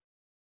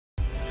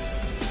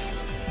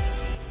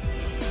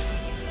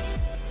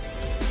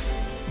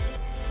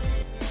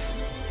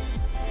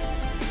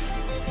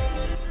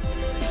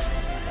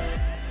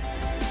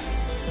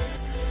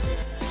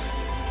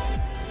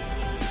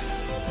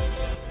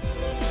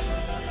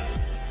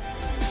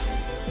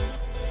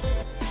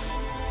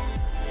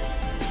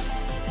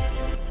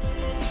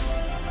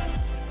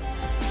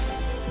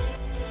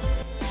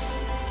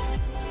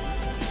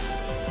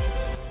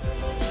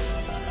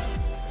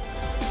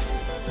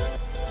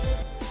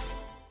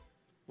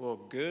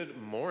Good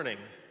morning.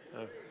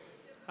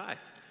 Hi.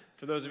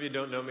 For those of you who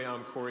don't know me,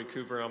 I'm Corey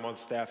Cooper. I'm on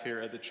staff here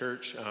at the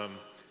church.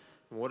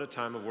 What a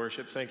time of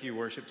worship. Thank you,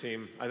 worship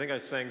team. I think I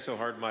sang so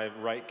hard my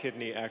right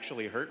kidney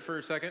actually hurt for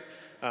a second,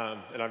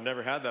 and I've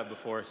never had that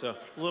before. So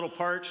a little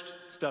parched,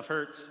 stuff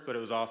hurts, but it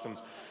was awesome.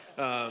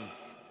 We're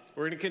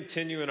going to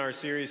continue in our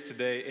series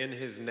today, In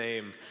His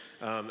Name.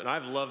 And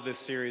I've loved this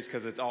series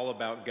because it's all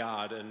about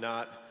God and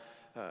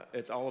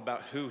it's all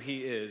about who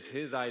He is,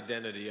 His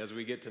identity, as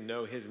we get to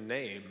know His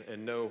name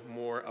and know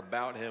more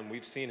about Him.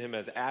 We've seen Him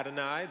as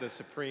Adonai, the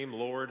supreme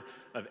Lord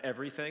of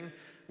everything.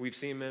 We've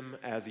seen Him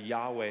as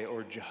Yahweh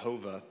or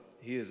Jehovah.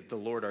 He is the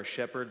Lord our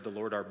shepherd, the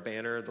Lord our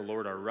banner, the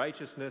Lord our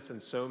righteousness,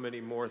 and so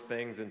many more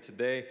things. And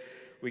today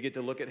we get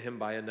to look at Him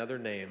by another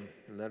name,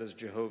 and that is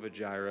Jehovah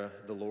Jireh,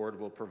 the Lord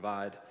will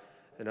provide.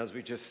 And as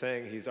we just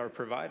sang, He's our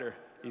provider.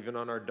 Even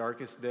on our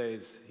darkest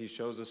days, He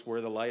shows us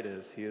where the light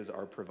is. He is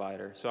our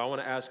provider. So I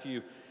want to ask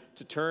you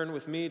to turn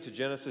with me to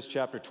Genesis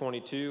chapter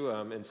 22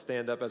 and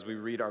stand up as we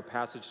read our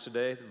passage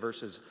today,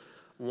 verses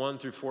 1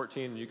 through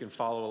 14. You can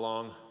follow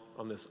along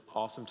on this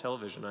awesome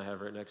television I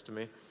have right next to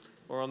me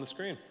or on the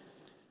screen.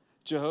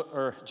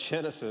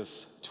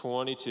 Genesis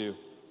 22.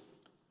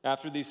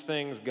 After these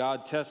things,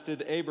 God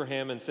tested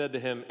Abraham and said to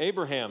him,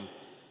 "Abraham."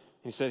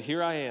 He said,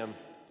 "Here I am."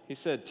 He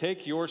said,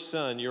 "Take your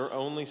son, your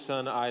only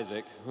son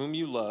Isaac, whom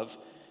you love,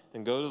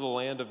 and go to the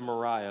land of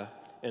Moriah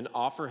and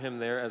offer him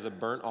there as a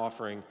burnt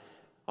offering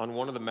on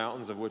one of the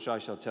mountains of which I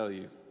shall tell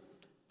you."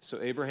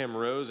 So Abraham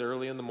rose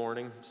early in the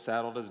morning,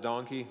 saddled his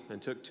donkey,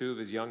 and took 2 of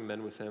his young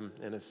men with him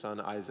and his son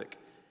Isaac.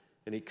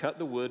 And he cut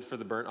the wood for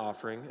the burnt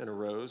offering and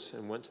arose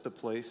and went to the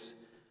place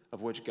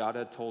of which God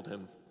had told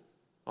him.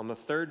 On the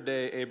 3rd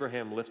day,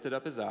 Abraham lifted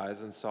up his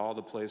eyes and saw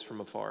the place from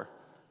afar.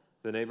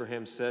 Then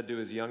Abraham said to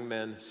his young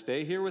men,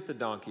 "Stay here with the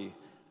donkey.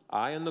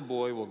 I and the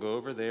boy will go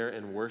over there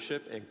and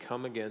worship and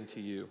come again to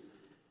you."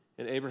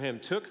 And Abraham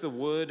took the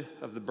wood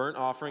of the burnt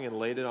offering and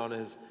laid it on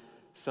his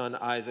son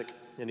Isaac.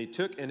 And he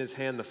took in his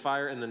hand the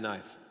fire and the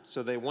knife.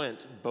 So they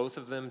went, both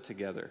of them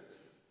together.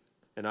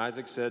 And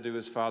Isaac said to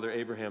his father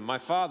Abraham, "My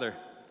father."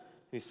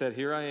 He said,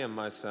 "Here I am,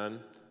 my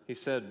son." He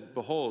said,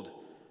 "Behold,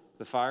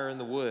 the fire and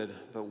the wood,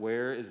 but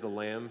where is the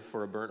lamb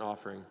for a burnt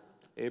offering?"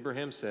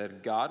 Abraham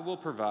said, "God will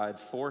provide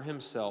for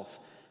himself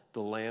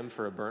the lamb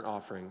for a burnt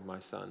offering, my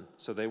son."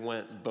 So they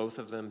went, both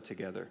of them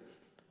together.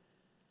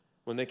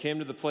 When they came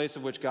to the place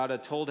of which God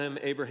had told him,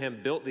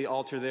 Abraham built the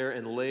altar there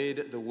and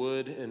laid the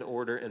wood in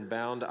order and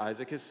bound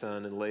Isaac his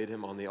son and laid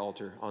him on the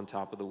altar on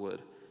top of the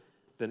wood.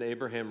 Then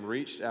Abraham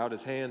reached out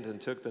his hand and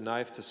took the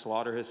knife to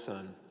slaughter his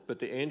son. But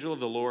the angel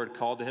of the Lord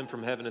called to him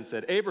from heaven and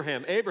said,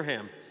 "Abraham,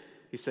 Abraham."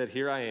 He said,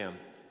 "Here I am."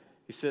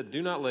 He said,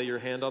 "Do not lay your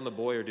hand on the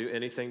boy or do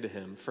anything to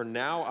him, for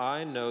now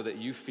I know that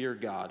you fear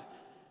God,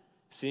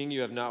 seeing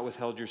you have not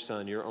withheld your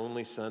son, your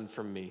only son,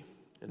 from me."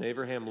 And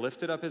Abraham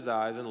lifted up his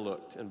eyes and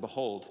looked, and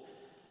behold,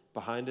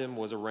 behind him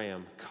was a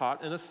ram,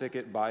 caught in a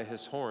thicket by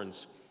his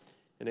horns.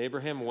 And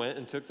Abraham went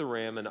and took the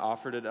ram and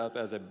offered it up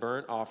as a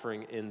burnt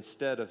offering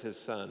instead of his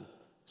son.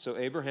 So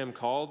Abraham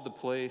called the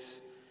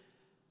place,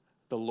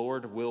 "The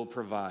Lord will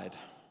provide."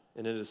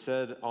 And it is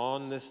said,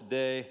 "On this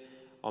day,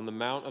 on the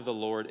mount of the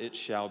Lord, it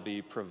shall be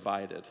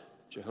provided."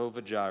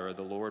 Jehovah Jireh,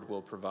 the Lord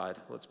will provide.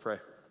 Let's pray.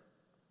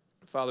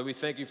 Father, we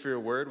thank you for your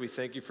word. We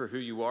thank you for who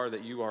you are,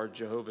 that you are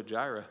Jehovah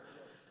Jireh.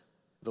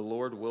 The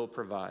Lord will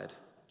provide.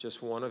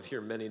 Just one of your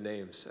many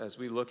names. As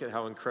we look at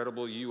how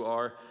incredible you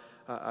are,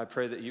 I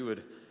pray that you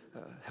would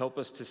help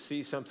us to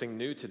see something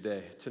new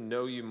today, to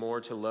know you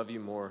more, to love you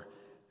more.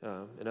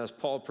 And as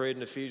Paul prayed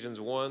in Ephesians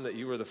 1, that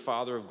you are the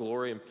Father of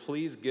glory, and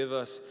please give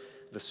us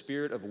the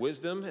spirit of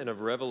wisdom and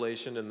of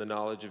revelation in the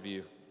knowledge of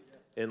you.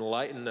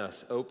 Enlighten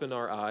us, open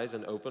our eyes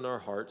and open our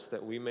hearts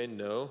that we may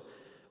know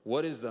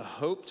what is the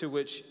hope to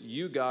which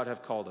you, God,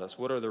 have called us.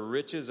 What are the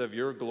riches of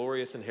your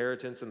glorious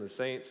inheritance in the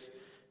saints?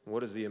 And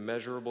what is the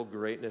immeasurable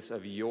greatness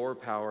of your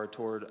power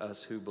toward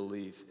us who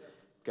believe?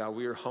 God,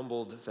 we are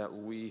humbled that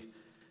we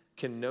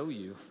can know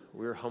you.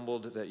 We are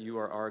humbled that you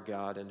are our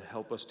God, and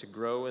help us to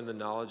grow in the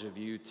knowledge of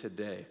you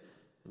today.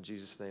 In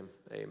Jesus' name,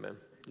 amen.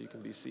 You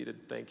can be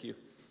seated. Thank you.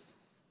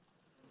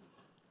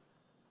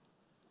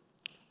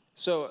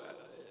 So,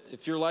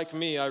 if you're like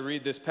me, I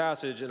read this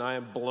passage and I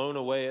am blown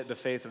away at the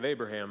faith of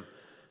Abraham.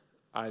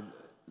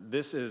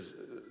 This is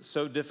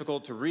so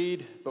difficult to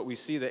read, but we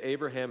see that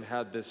Abraham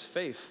had this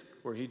faith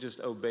where he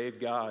just obeyed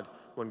God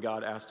when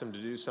God asked him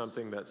to do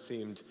something that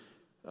seemed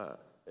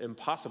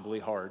impossibly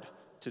hard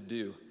to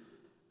do.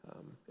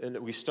 And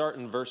we start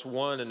in verse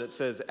 1, and it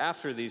says,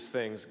 "After these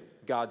things,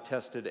 God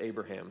tested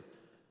Abraham."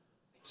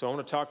 So I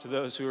want to talk to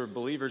those who are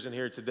believers in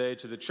here today,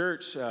 to the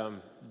church.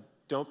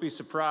 Don't be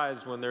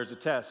surprised when there's a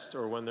test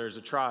or when there's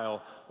a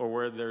trial or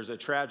where there's a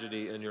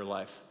tragedy in your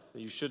life.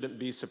 You shouldn't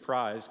be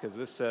surprised, because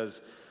this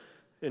says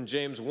in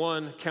James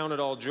 1, "Count it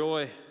all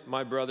joy,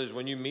 my brothers,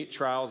 when you meet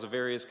trials of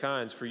various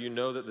kinds, for you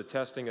know that the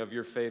testing of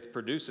your faith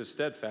produces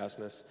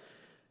steadfastness.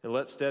 And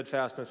let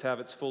steadfastness have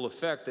its full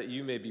effect, that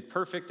you may be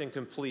perfect and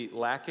complete,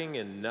 lacking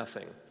in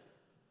nothing."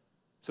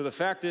 So the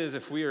fact is,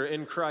 if we are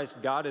in Christ,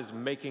 God is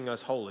making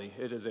us holy.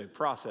 It is a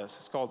process.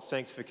 It's called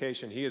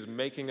sanctification. He is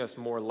making us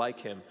more like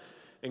him.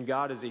 And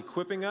God is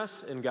equipping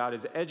us, and God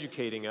is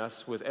educating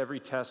us with every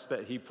test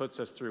that he puts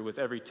us through, with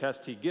every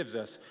test he gives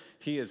us.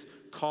 He is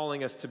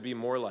calling us to be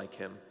more like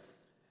him.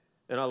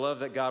 And I love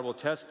that God will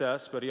test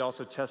us, but he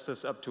also tests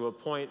us up to a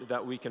point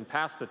that we can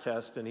pass the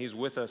test, and he's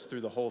with us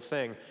through the whole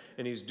thing,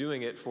 and he's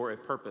doing it for a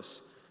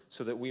purpose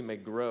so that we may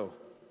grow.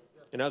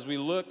 And as we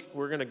look,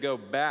 we're going to go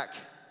back,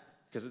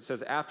 because it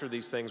says after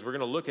these things, we're going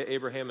to look at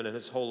Abraham and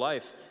his whole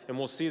life, and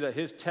we'll see that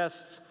his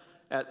tests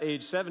at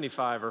age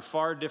 75 are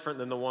far different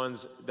than the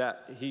ones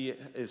that he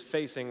is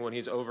facing when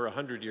he's over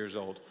 100 years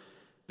old.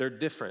 They're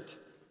different.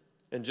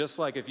 And just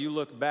like if you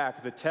look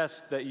back, the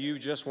test that you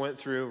just went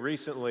through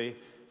recently,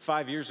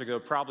 5 years ago,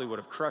 probably would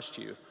have crushed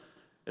you.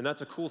 And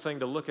that's a cool thing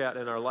to look at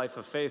in our life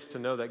of faith, to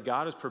know that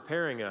God is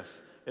preparing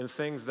us, and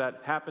things that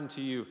happen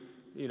to you,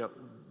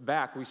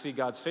 back, we see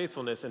God's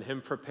faithfulness and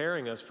him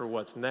preparing us for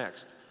what's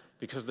next,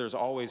 because there's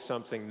always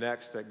something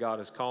next that God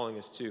is calling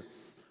us to.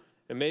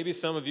 And maybe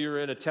some of you are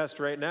in a test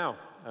right now,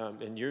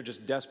 and you're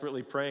just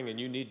desperately praying, and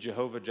you need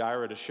Jehovah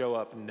Jireh to show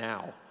up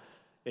now.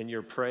 And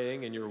you're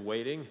praying and you're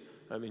waiting.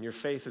 Your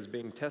faith is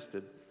being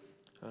tested.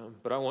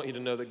 But I want you to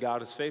know that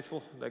God is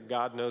faithful, that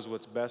God knows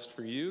what's best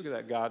for you,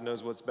 that God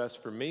knows what's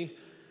best for me.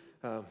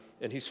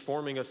 And he's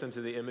forming us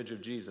into the image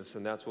of Jesus,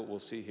 and that's what we'll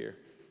see here.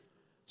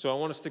 So I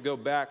want us to go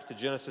back to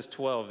Genesis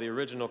 12, the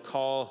original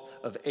call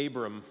of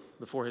Abram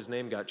before his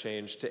name got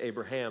changed to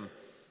Abraham.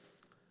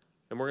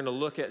 And we're going to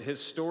look at his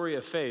story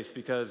of faith,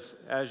 because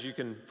as you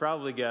can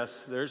probably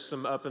guess, there's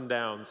some up and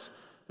downs.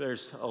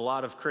 There's a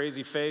lot of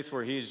crazy faith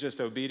where he's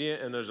just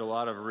obedient, and there's a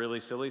lot of really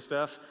silly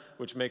stuff,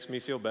 which makes me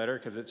feel better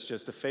because it's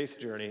just a faith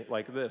journey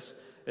like this.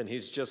 And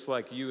he's just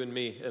like you and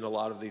me in a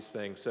lot of these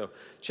things. So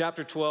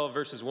chapter 12,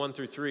 verses 1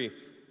 through 3.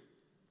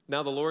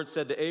 Now the Lord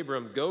said to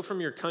Abram, "Go from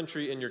your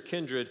country and your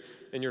kindred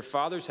and your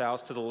father's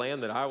house to the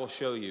land that I will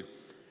show you.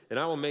 And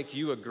I will make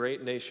you a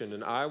great nation,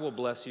 and I will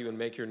bless you and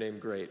make your name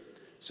great,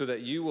 so that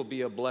you will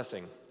be a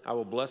blessing. I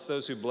will bless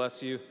those who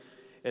bless you,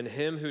 and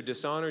him who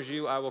dishonors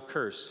you I will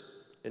curse.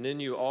 And in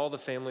you all the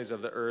families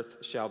of the earth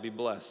shall be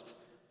blessed."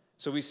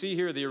 So we see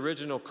here the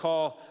original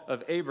call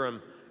of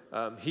Abram.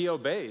 He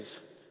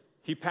obeys.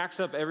 He packs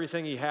up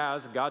everything he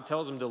has. God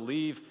tells him to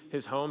leave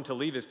his home, to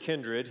leave his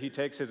kindred. He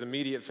takes his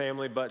immediate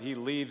family, but he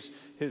leaves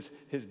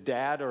his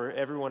dad or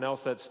everyone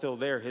else that's still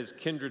there, his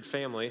kindred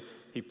family.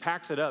 He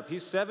packs it up.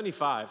 He's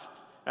 75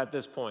 at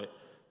this point.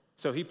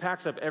 So he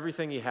packs up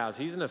everything he has.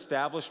 He's an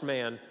established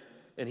man,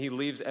 and he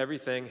leaves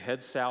everything,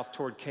 heads south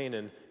toward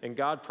Canaan, and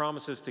God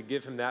promises to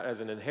give him that as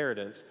an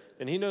inheritance.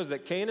 And he knows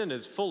that Canaan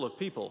is full of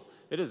people.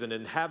 It is an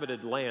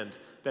inhabited land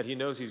that he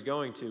knows he's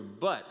going to,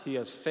 but he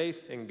has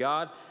faith in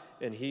God,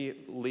 and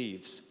he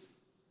leaves.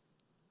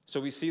 So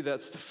we see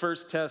that's the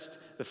first test,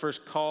 the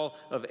first call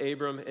of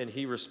Abram, and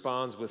he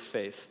responds with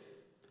faith.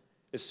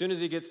 As soon as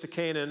he gets to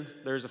Canaan,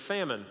 there's a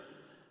famine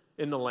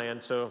in the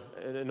land, so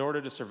in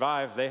order to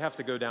survive, they have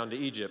to go down to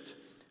Egypt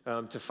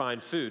to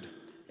find food.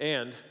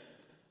 And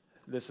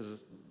this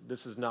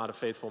is not a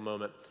faithful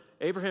moment.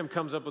 Abraham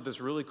comes up with this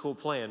really cool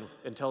plan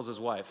and tells his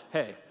wife,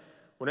 "Hey,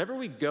 whenever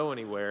we go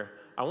anywhere,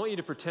 I want you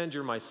to pretend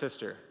you're my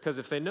sister, because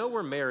if they know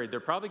we're married, they're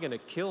probably going to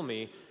kill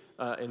me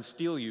and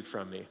steal you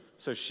from me."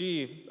 So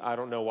she, I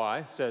don't know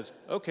why, says,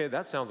 "Okay,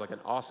 that sounds like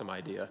an awesome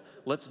idea.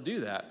 Let's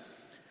do that."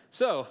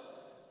 So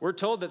we're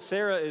told that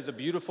Sarah is a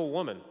beautiful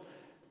woman.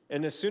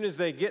 And as soon as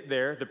they get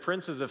there, the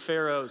princes of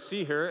Pharaoh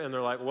see her, and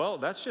they're like, "Well,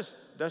 that's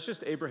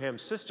just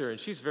Abraham's sister, and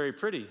she's very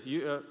pretty.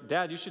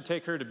 Dad, you should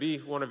take her to be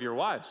one of your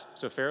wives."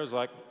 So Pharaoh's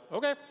like,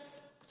 "Okay,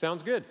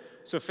 sounds good."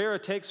 So Pharaoh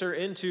takes her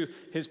into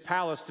his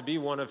palace to be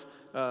one of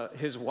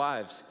his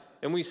wives.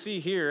 And we see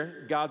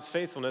here God's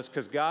faithfulness,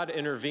 because God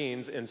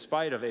intervenes in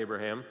spite of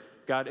Abraham.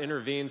 God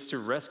intervenes to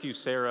rescue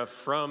Sarah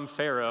from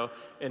Pharaoh,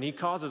 and he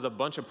causes a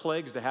bunch of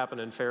plagues to happen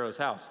in Pharaoh's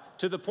house,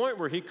 to the point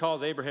where he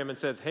calls Abraham and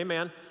says, "Hey,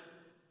 man,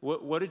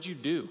 what did you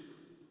do?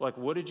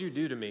 What did you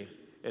do to me?"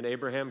 And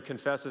Abraham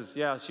confesses,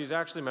 "Yeah, she's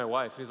actually my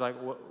wife." He's like,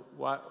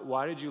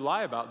 why did you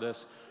lie about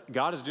this?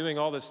 God is doing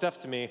all this stuff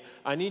to me.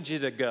 I need you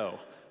to go.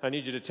 I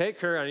need you to take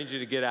her. I need you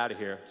to get out of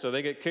here. So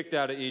they get kicked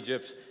out of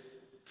Egypt.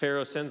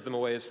 Pharaoh sends them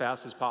away as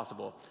fast as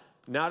possible.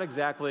 Not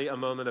exactly a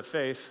moment of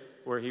faith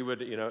where he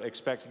would,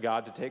 expect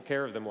God to take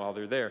care of them while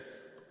they're there.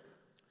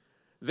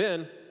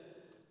 Then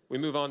we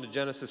move on to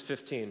Genesis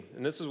 15.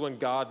 And this is when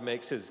God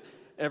makes his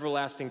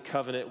everlasting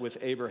covenant with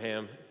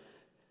Abraham.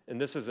 And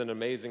this is an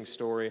amazing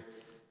story.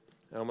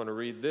 I'm going to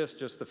read this,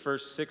 just the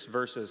first 6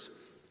 verses.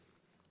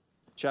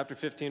 Chapter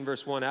 15,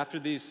 verse 1. "After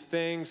these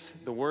things,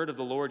 the word of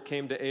the Lord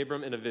came to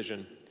Abram in a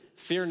vision.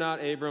 'Fear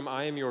not, Abram,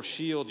 I am your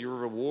shield. Your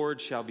reward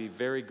shall be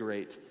very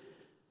great.'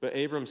 But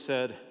Abram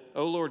said,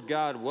 'O Lord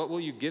God, what will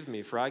you give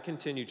me? For I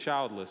continue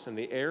childless, and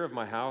the heir of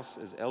my house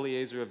is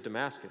Eliezer of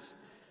Damascus.'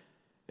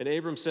 And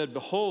Abram said,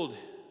 'Behold,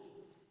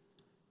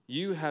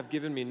 you have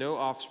given me no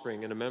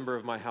offspring, and a member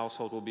of my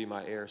household will be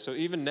my heir.'" So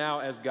even now,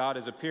 as God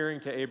is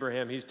appearing to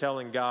Abraham, he's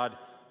telling God,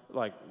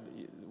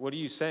 "What are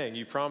you saying?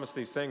 You promised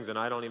these things, and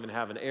I don't even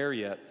have an heir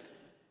yet."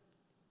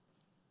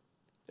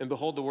 And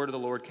behold, the word of the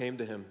Lord came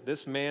to him.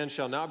 This man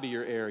shall not be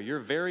your heir. Your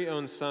very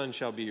own son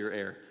shall be your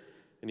heir.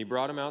 And he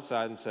brought him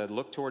outside and said,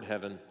 look toward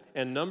heaven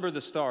and number the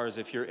stars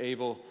if you're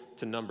able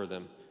to number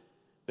them.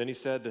 Then he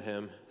said to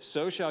him,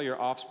 so shall your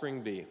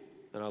offspring be.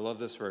 And I love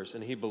this verse.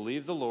 And he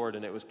believed the Lord,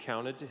 and it was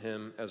counted to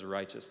him as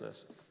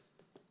righteousness.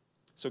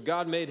 So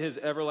God made his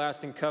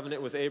everlasting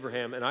covenant with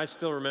Abraham, and I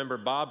still remember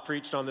Bob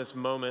preached on this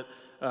moment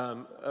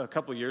a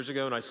couple years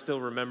ago, and I still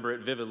remember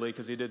it vividly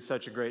because he did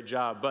such a great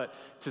job. But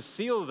to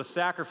seal the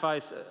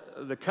sacrifice,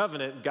 the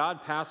covenant,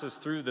 God passes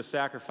through the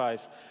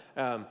sacrifice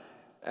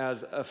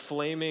as a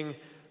flaming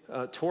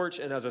torch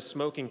and as a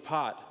smoking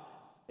pot.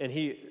 And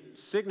he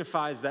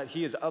signifies that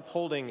he is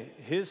upholding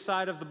his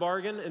side of the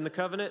bargain in the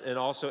covenant and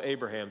also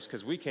Abraham's,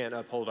 because we can't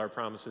uphold our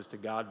promises to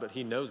God, but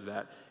he knows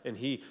that. And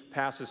he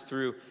passes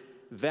through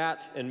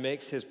that and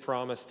makes his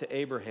promise to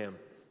Abraham.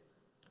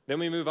 Then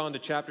we move on to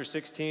chapter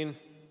 16.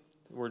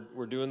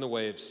 We're doing the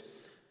waves.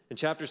 In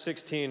chapter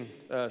 16,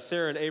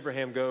 Sarah and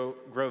Abraham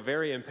grow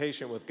very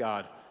impatient with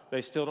God.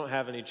 They still don't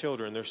have any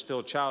children. They're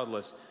still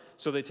childless.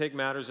 So they take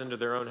matters into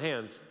their own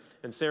hands.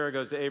 And Sarah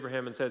goes to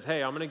Abraham and says,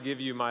 hey, I'm going to give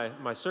you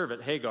my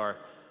servant, Hagar.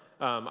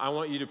 I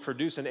want you to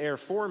produce an heir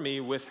for me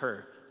with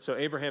her. So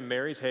Abraham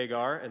marries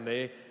Hagar, and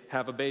they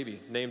have a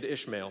baby named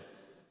Ishmael.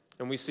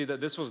 And we see that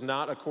this was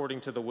not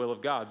according to the will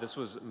of God. This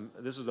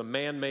was a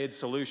man-made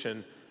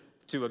solution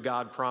to a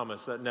God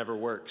promise that never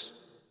works.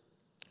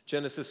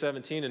 Genesis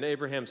 17, and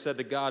Abraham said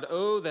to God,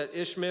 oh, that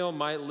Ishmael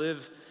might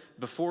live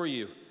before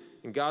you.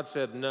 And God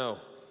said, no.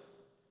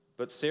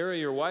 But Sarah,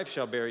 your wife,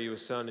 shall bear you a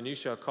son, and you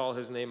shall call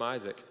his name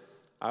Isaac.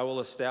 I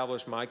will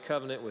establish my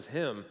covenant with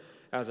him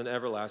as an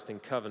everlasting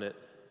covenant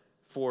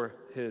for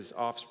his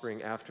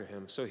offspring after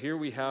him. So here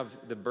we have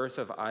the birth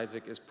of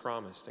Isaac is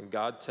promised, and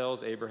God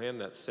tells Abraham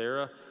that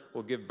Sarah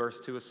will give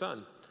birth to a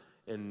son,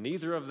 and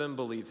neither of them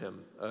believe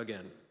him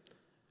again.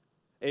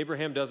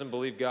 Abraham doesn't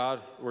believe God.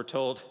 We're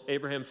told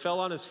Abraham fell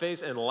on his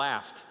face and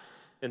laughed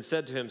and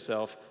said to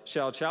himself,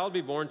 shall a child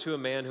be born to a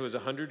man who is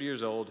 100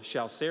 years old?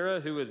 Shall Sarah,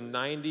 who is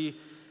 90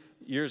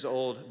 years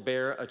old,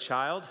 bear a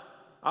child?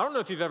 I don't know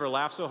if you've ever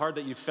laughed so hard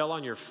that you fell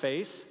on your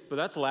face, but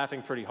that's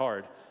laughing pretty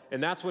hard.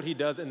 And that's what he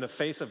does in the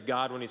face of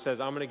God when he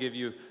says, I'm going to give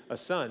you a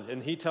son.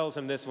 And he tells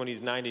him this when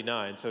he's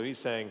 99. So he's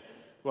saying,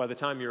 well, by the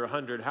time you're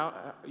 100,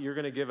 you're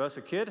going to give us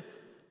a kid?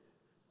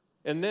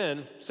 And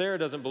then Sarah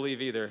doesn't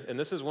believe either. And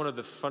this is one of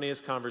the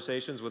funniest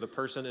conversations with a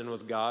person and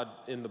with God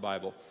in the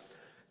Bible.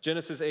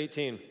 Genesis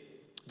 18.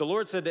 The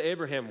Lord said to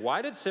Abraham,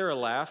 why did Sarah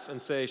laugh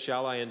and say,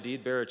 shall I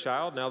indeed bear a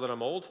child now that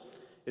I'm old?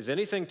 Is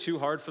anything too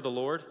hard for the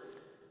Lord?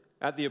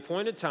 At the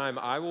appointed time,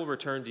 I will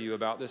return to you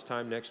about this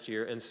time next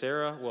year, and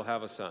Sarah will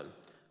have a son.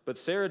 But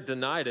Sarah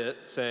denied it,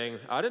 saying,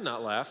 I did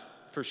not laugh,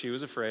 for she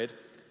was afraid.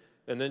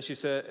 And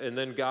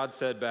then God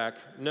said back,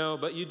 no,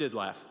 but you did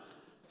laugh.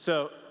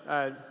 So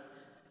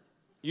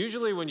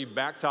usually when you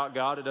backtalk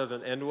God, it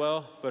doesn't end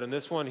well. But in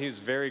this one, he's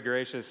very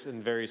gracious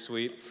and very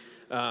sweet,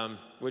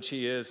 which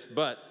he is.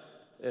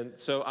 And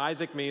so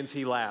Isaac means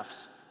he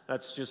laughs.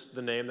 That's just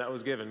the name that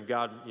was given.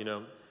 God,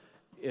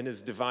 in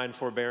his divine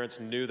forbearance,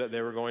 knew that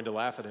they were going to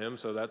laugh at him,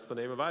 so that's the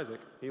name of Isaac.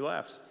 He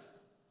laughs.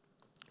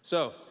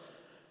 So,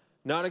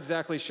 not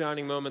exactly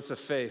shining moments of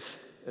faith.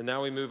 And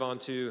now we move on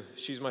to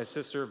She's My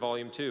Sister,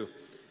 Volume 2.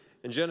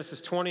 In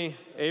Genesis 20,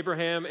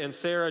 Abraham and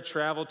Sarah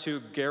travel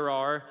to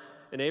Gerar,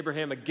 and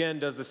Abraham again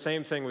does the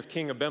same thing with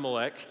King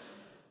Abimelech,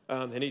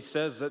 and he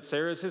says that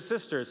Sarah is his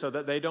sister so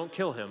that they don't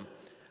kill him.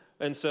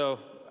 And so,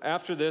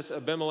 after this,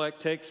 Abimelech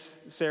takes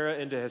Sarah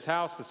into his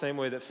house the same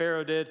way that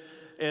Pharaoh did,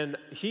 and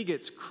he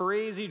gets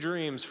crazy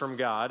dreams from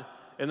God,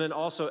 and then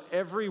also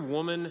every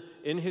woman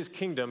in his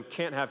kingdom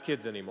can't have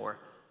kids anymore.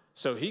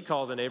 So he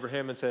calls on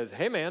Abraham and says,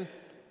 hey man,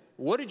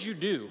 what did you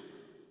do?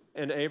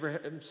 And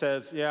Abraham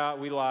says, yeah,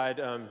 we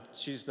lied.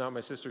 She's not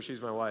my sister,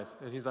 she's my wife.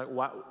 And he's like,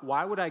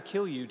 why would I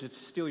kill you to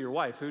steal your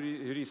wife? Who do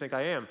you think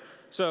I am?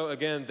 So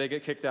again, they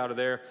get kicked out of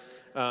there,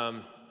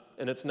 and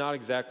it's not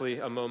exactly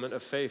a moment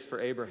of faith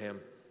for Abraham.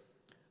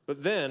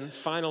 But then,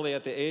 finally,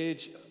 at the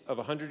age of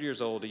 100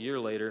 years old, a year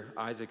later,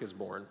 Isaac is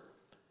born.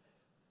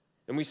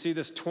 And we see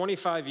this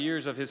 25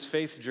 years of his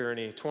faith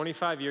journey,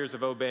 25 years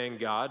of obeying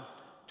God,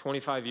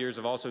 25 years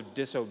of also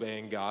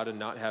disobeying God and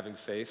not having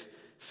faith,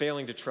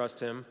 failing to trust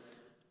him.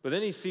 But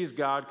then he sees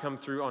God come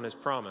through on his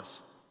promise.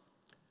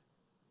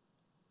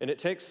 And it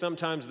takes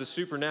sometimes the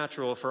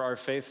supernatural for our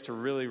faith to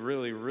really,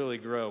 really, really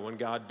grow when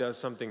God does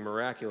something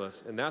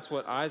miraculous. And that's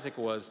what Isaac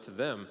was to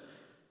them.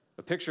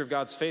 A picture of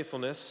God's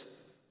faithfulness,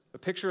 a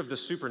picture of the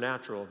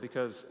supernatural,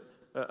 because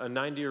a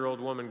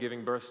 90-year-old woman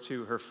giving birth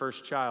to her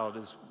first child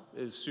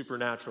is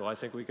supernatural. I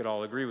think we could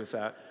all agree with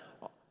that.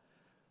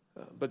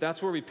 But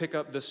that's where we pick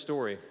up this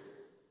story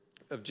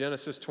of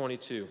Genesis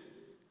 22.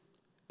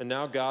 And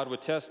now God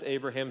would test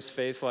Abraham's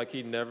faith like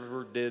he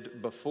never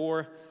did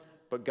before,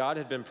 but God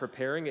had been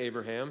preparing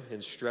Abraham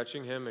and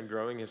stretching him and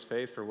growing his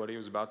faith for what he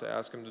was about to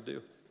ask him to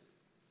do.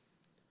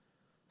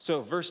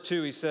 So verse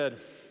 2, he said,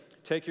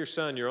 take your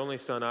son, your only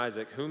son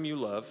Isaac, whom you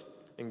love,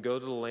 and go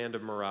to the land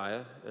of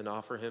Moriah and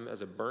offer him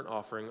as a burnt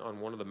offering on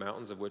one of the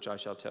mountains of which I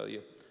shall tell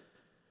you.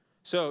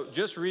 So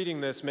just reading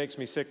this makes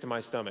me sick to my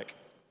stomach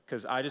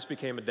because I just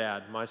became a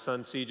dad. My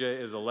son CJ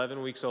is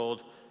 11 weeks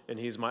old, and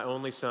he's my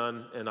only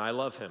son, and I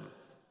love him.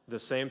 The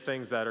same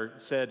things that are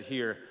said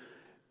here.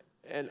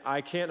 And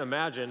I can't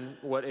imagine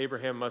what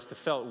Abraham must have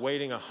felt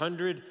waiting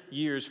 100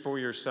 years for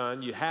your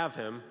son. You have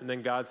him, and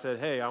then God said,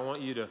 hey, I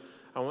want you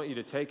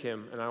to take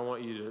him, and I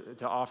want you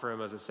to offer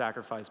him as a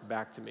sacrifice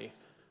back to me.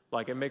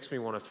 Like, it makes me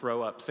want to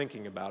throw up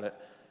thinking about it.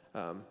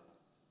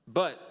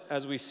 But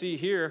as we see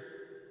here,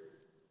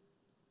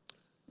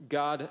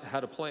 God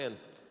had a plan.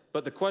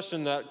 But the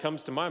question that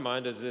comes to my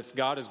mind is, if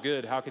God is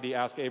good, how could he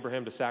ask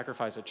Abraham to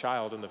sacrifice a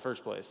child in the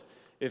first place?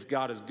 If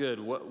God is good,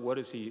 what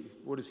is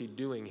he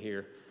doing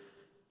here?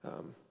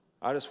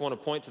 I just want to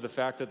point to the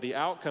fact that the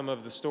outcome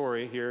of the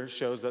story here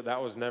shows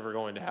that was never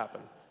going to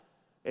happen.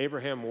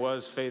 Abraham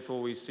was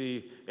faithful, we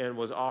see, and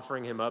was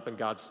offering him up, and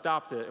God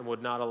stopped it and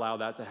would not allow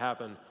that to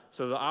happen.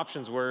 So the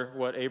options were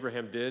what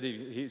Abraham did.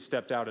 He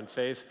stepped out in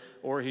faith,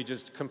 or he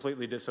just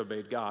completely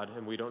disobeyed God,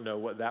 and we don't know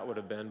what that would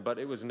have been, but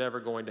it was never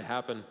going to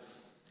happen.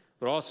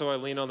 But also I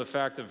lean on the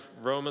fact of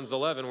Romans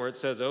 11, where it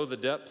says, oh, the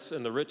depths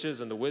and the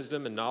riches and the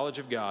wisdom and knowledge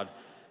of God,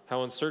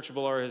 how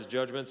unsearchable are his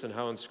judgments and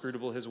how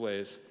inscrutable his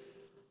ways.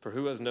 For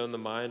who has known the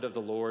mind of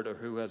the Lord, or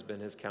who has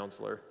been his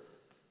counselor?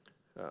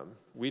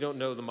 We don't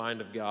know the mind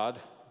of God,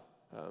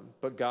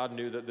 but God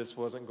knew that this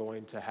wasn't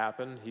going to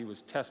happen. He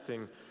was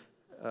testing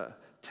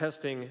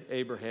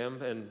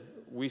Abraham, and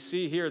we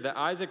see here that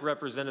Isaac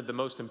represented the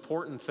most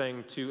important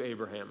thing to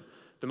Abraham,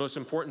 the most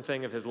important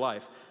thing of his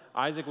life.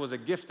 Isaac was a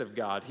gift of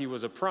God. He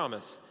was a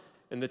promise.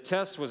 And the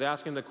test was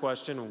asking the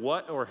question,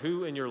 what or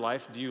who in your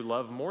life do you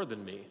love more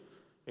than me?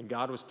 And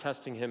God was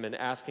testing him and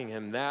asking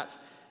him that.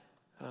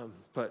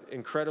 But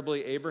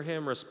incredibly,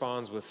 Abraham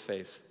responds with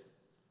faith.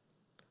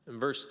 In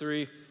verse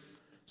 3,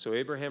 so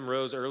Abraham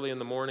rose early in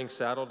the morning,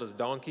 saddled his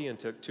donkey, and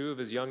took 2 of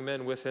his young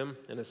men with him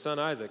and his son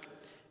Isaac.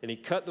 And he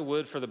cut the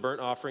wood for the burnt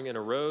offering and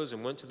arose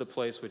and went to the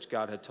place which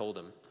God had told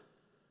him.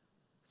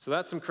 So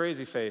that's some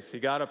crazy faith. He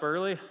got up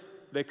early.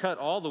 They cut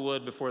all the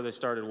wood before they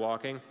started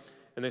walking,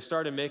 and they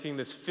started making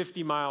this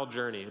 50-mile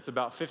journey. It's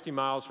about 50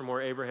 miles from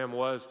where Abraham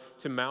was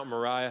to Mount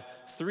Moriah.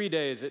 3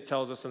 days, it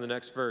tells us in the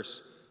next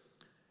verse.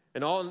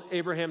 And all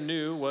Abraham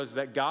knew was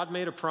that God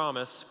made a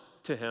promise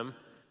to him,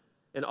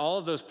 and all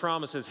of those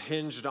promises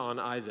hinged on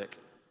Isaac.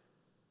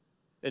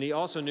 And he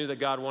also knew that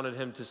God wanted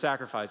him to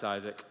sacrifice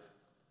Isaac.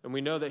 And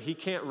we know that he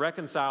can't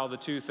reconcile the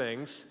two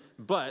things,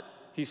 but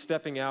he's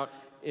stepping out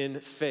in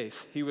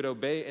faith. He would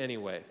obey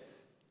anyway.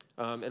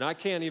 And I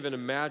can't even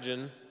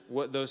imagine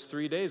what those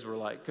 3 days were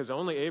like, because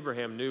only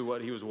Abraham knew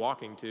what he was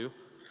walking to.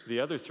 The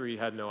other 3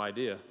 had no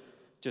idea.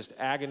 Just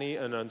agony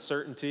and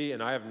uncertainty,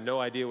 and I have no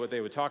idea what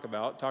they would talk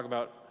about. Talk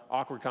about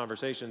awkward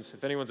conversations.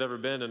 If anyone's ever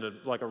been in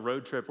a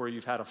road trip where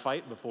you've had a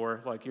fight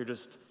before, like you're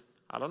just,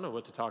 I don't know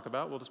what to talk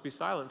about. We'll just be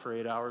silent for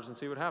 8 hours and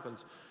see what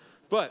happens.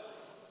 But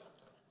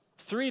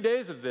 3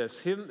 days of this,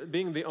 him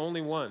being the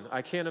only one,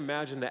 I can't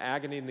imagine the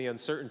agony and the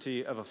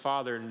uncertainty of a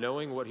father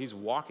knowing what he's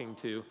walking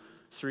to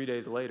 3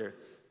 days later.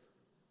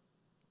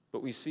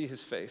 But we see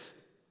his faith.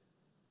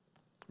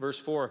 Verse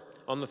 4,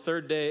 on the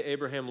 3rd day,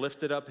 Abraham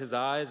lifted up his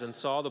eyes and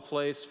saw the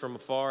place from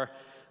afar.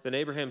 Then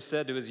Abraham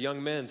said to his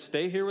young men,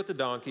 stay here with the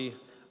donkey.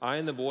 I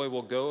and the boy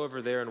will go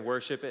over there and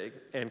worship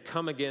and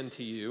come again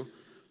to you.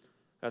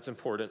 That's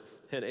important.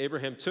 And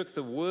Abraham took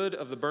the wood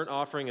of the burnt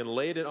offering and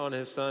laid it on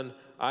his son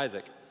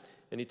Isaac.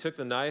 And he took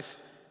the knife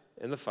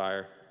and the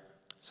fire.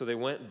 So they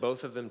went,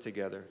 both of them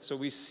together. So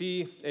we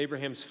see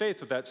Abraham's faith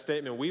with that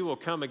statement, we will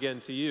come again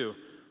to you.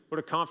 What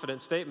a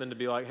confident statement to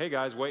be like, hey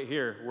guys, wait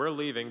here. We're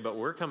leaving, but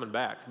we're coming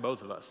back,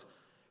 both of us.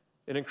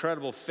 An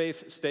incredible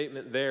faith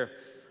statement there.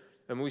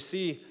 And we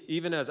see,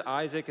 even as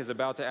Isaac is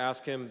about to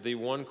ask him the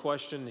one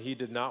question he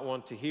did not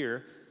want to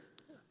hear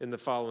in the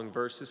following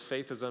verse, his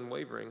faith is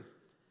unwavering.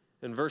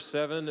 In verse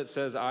 7, it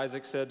says,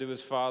 Isaac said to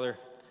his father,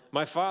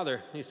 my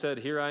father, he said,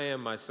 here I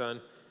am, my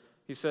son.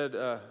 He said,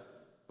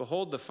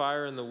 behold the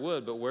fire and the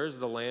wood, but where's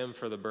the lamb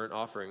for the burnt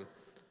offering?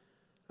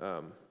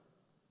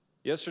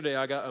 Yesterday,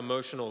 I got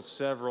emotional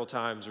several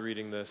times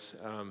reading this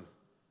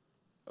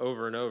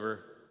over and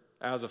over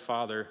as a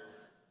father.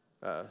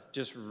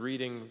 Just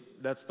reading,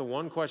 that's the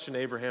one question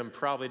Abraham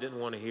probably didn't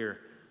want to hear,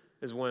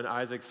 is when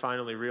Isaac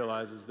finally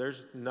realizes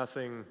there's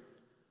nothing,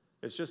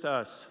 it's just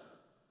us.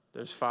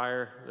 There's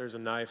fire, there's a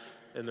knife,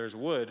 and there's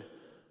wood.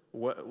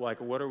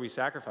 What are we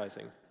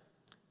sacrificing?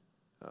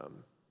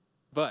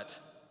 But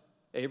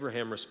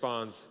Abraham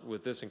responds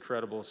with this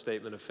incredible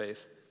statement of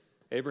faith.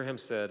 Abraham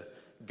said,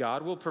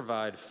 God will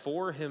provide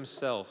for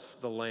himself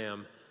the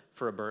lamb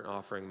for a burnt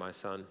offering, my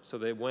son. So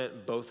they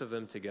went, both of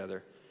them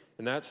together.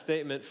 And that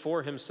statement,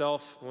 for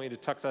himself, I want you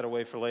to tuck that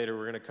away for later.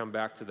 We're going to come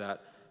back to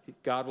that.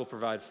 God will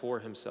provide for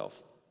himself.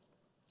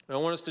 And I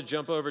want us to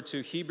jump over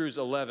to Hebrews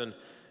 11,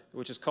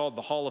 which is called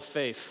the Hall of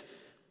Faith.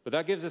 But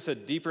that gives us a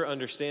deeper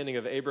understanding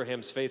of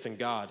Abraham's faith in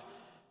God.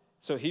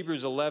 So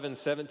Hebrews 11,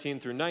 17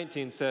 through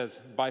 19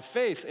 says, by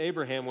faith,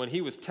 Abraham, when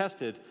he was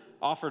tested,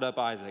 offered up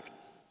Isaac.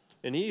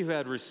 And he who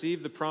had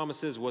received the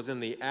promises was in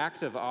the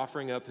act of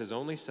offering up his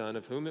only son,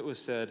 of whom it was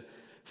said,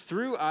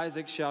 "Through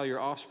Isaac shall your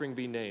offspring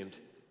be named."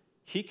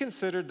 He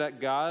considered that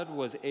God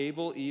was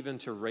able even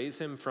to raise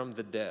him from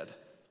the dead.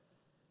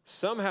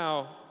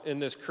 Somehow, in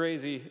this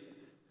crazy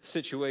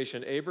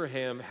situation,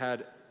 Abraham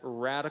had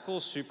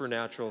radical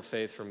supernatural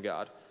faith from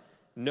God,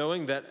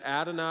 knowing that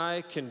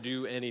Adonai can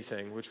do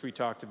anything, which we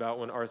talked about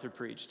when Arthur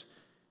preached.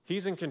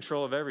 He's in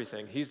control of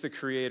everything. He's the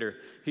creator.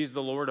 He's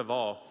the Lord of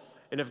all.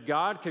 And if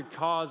God could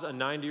cause a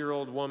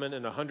 90-year-old woman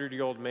and a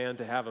 100-year-old man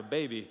to have a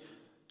baby,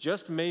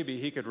 just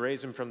maybe he could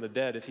raise him from the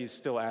dead if he's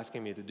still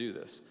asking me to do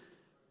this.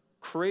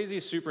 Crazy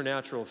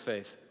supernatural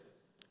faith.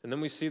 And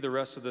then we see the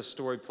rest of this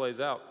story plays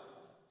out.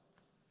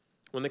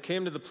 When they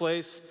came to the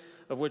place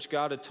of which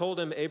God had told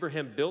him,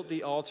 Abraham built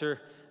the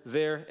altar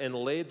there and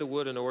laid the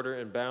wood in order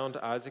and bound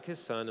Isaac his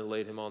son and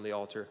laid him on the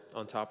altar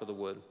on top of the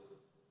wood.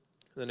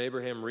 Then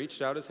Abraham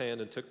reached out his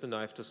hand and took the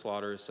knife to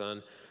slaughter his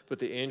son. But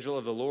the angel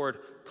of the Lord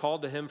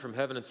called to him from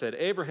heaven and said,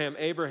 "Abraham,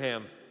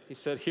 Abraham." He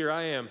said, "Here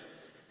I am."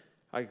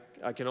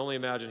 I can only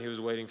imagine he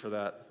was waiting for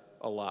that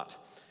a lot.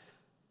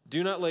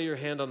 "Do not lay your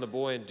hand on the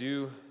boy and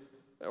do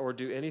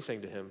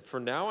anything to him. For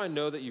now I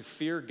know that you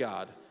fear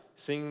God,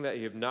 seeing that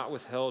you have not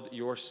withheld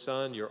your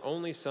son, your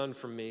only son,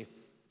 from me."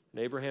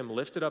 And Abraham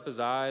lifted up his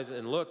eyes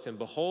and looked, and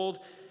behold,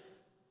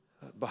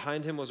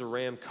 behind him was a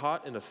ram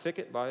caught in a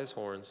thicket by his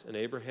horns. And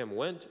Abraham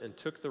went and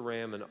took the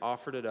ram and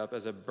offered it up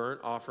as a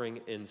burnt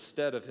offering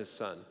instead of his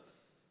son.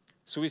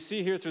 So we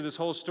see here through this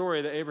whole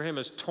story that Abraham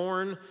is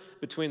torn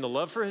between the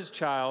love for his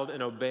child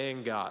and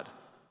obeying God.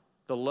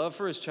 The love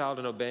for his child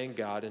and obeying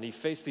God, and he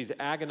faced these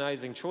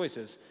agonizing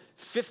choices.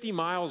 50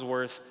 miles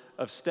worth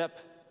of step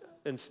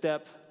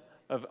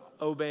of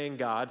obeying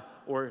God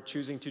or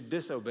choosing to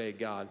disobey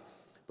God.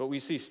 But we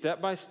see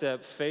step by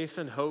step, faith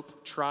and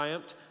hope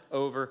triumphed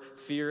over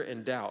fear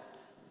and doubt.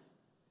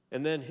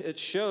 And then it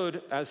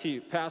showed as he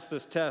passed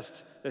this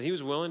test that he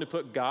was willing to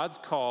put God's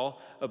call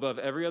above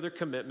every other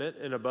commitment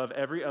and above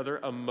every other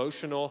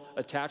emotional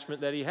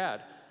attachment that he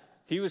had.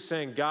 He was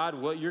saying, "God,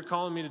 what you're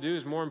calling me to do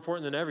is more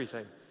important than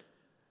everything.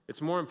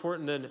 It's more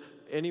important than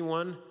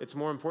anyone. It's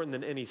more important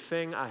than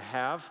anything I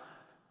have.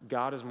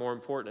 God is more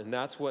important." And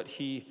that's what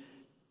he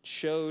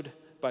showed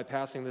by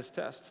passing this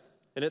test.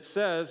 And it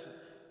says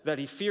that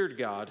he feared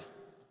God.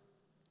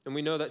 And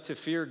we know that to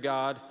fear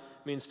God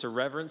means to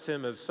reverence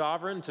him as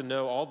sovereign, to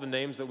know all the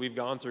names that we've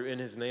gone through in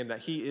his name, that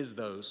he is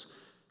those.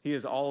 He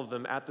is all of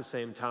them at the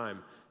same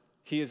time.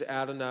 He is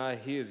Adonai,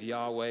 he is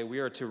Yahweh. We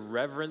are to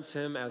reverence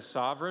him as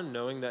sovereign,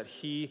 knowing that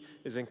he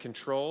is in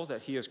control,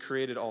 that he has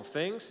created all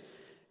things,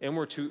 and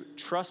we're to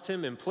trust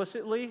him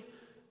implicitly,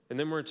 and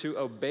then we're to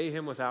obey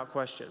him without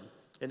question.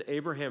 And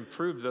Abraham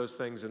proved those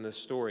things in this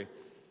story.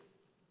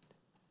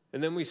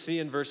 And then we see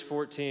in verse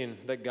 14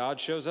 that God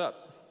shows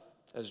up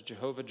as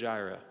Jehovah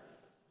Jireh.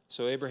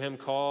 So Abraham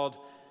called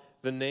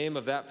the name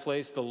of that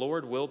place, "The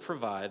Lord will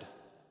provide."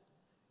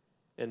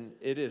 And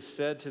it is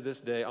said to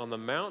this day, "On the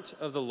mount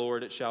of the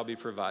Lord it shall be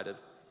provided."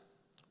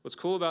 What's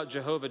cool about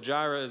Jehovah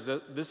Jireh is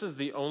that this is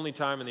the only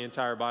time in the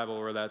entire Bible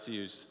where that's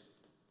used.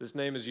 This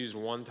name is used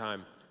one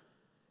time.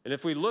 And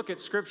if we look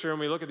at Scripture and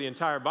we look at the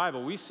entire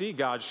Bible, we see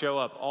God show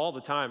up all the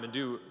time and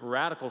do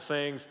radical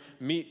things,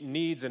 meet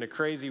needs in a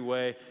crazy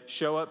way,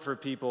 show up for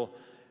people.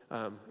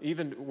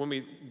 Even when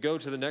we go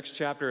to the next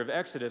chapter of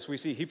Exodus, we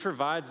see he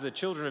provides the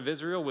children of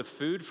Israel with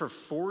food for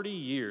 40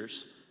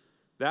 years.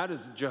 That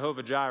is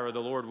Jehovah Jireh, the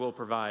Lord will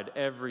provide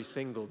every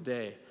single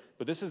day.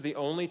 But this is the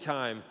only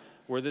time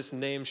where this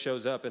name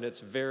shows up, and it's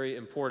very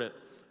important.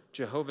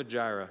 Jehovah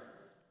Jireh.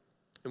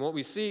 And what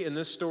we see in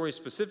this story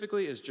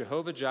specifically is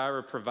Jehovah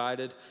Jireh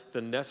provided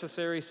the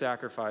necessary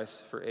sacrifice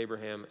for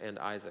Abraham and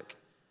Isaac.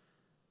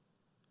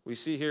 We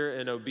see here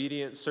an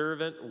obedient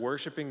servant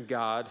worshiping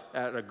God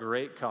at a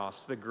great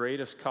cost, the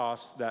greatest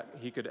cost that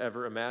he could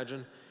ever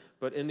imagine.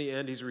 But in the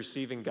end, he's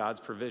receiving God's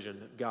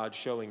provision, God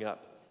showing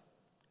up.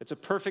 It's a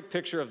perfect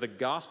picture of the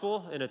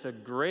gospel, and it's a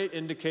great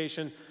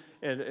indication,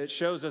 and it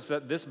shows us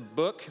that this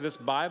book, this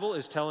Bible,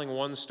 is telling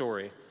one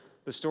story,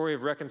 the story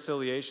of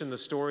reconciliation, the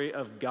story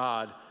of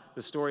God,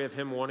 the story of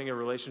him wanting a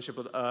relationship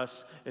with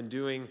us and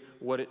doing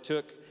what it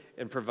took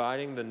and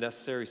providing the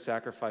necessary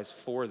sacrifice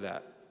for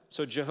that.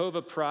 So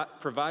Jehovah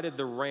provided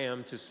the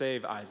ram to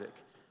save Isaac.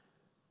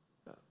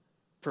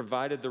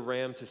 Provided the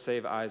ram to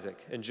save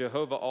Isaac. And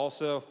Jehovah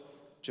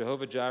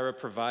Jireh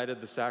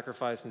provided the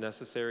sacrifice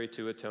necessary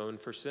to atone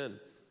for sin.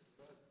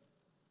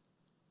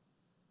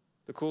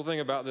 The cool thing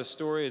about this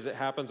story is it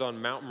happens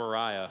on Mount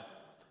Moriah.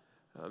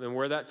 And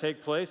where that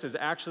takes place is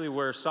actually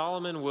where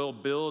Solomon will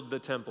build the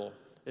temple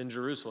in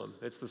Jerusalem.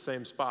 It's the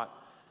same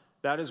spot.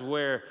 That is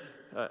where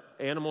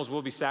animals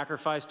will be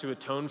sacrificed to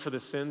atone for the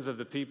sins of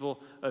the people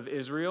of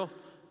Israel.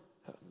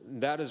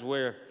 That is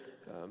where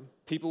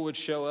people would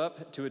show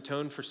up to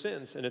atone for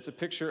sins. And it's a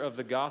picture of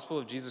the gospel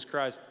of Jesus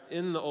Christ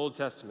in the Old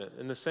Testament.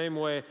 In the same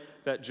way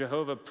that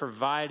Jehovah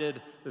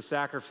provided the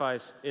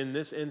sacrifice in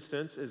this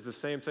instance is the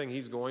same thing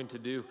he's going to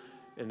do.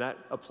 And that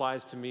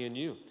applies to me and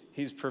you.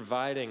 He's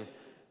providing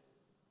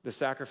the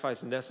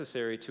sacrifice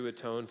necessary to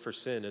atone for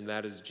sin, and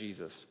that is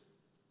Jesus.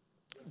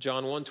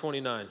 John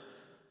 1:29.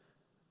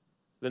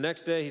 The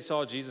next day he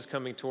saw Jesus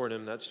coming toward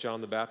him. That's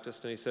John the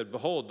Baptist. And he said,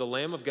 "Behold, the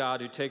Lamb of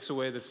God who takes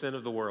away the sin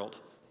of the world."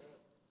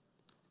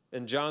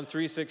 And John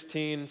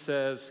 3:16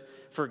 says,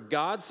 "For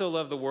God so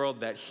loved the world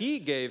that he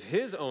gave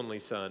his only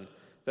Son,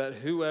 that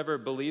whoever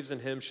believes in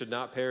him should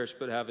not perish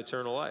but have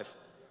eternal life."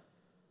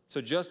 So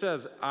just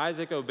as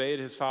Isaac obeyed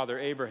his father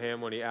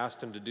Abraham when he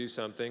asked him to do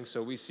something,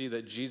 so we see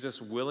that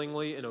Jesus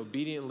willingly and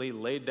obediently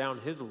laid down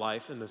his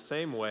life in the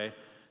same way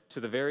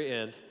to the very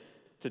end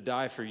to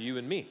die for you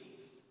and me.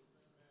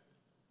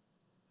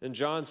 In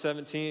John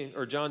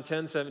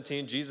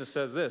 10:17, Jesus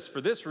says this,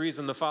 "For this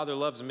reason the Father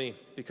loves me,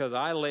 because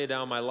I lay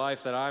down my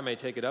life that I may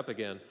take it up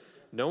again.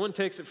 No one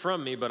takes it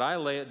from me, but I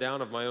lay it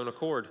down of my own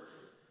accord.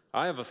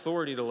 I have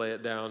authority to lay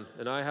it down,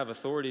 and I have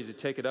authority to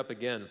take it up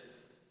again.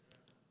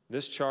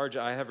 This charge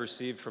I have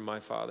received from my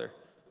Father."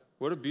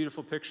 What a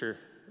beautiful picture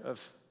of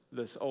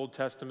this Old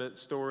Testament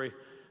story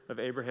of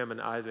Abraham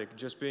and Isaac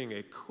just being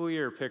a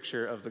clear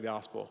picture of the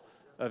gospel,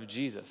 of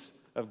Jesus,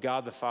 of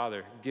God the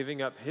Father,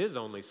 giving up his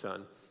only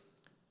Son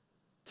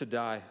to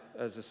die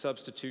as a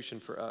substitution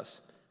for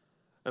us.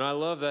 And I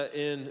love that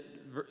in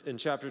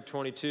chapter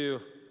 22,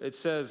 it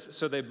says,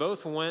 so they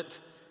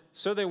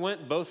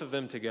went both of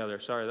them together.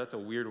 Sorry, that's a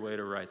weird way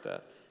to write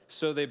that.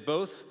 So they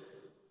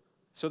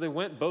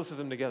went both of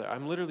them together.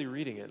 I'm literally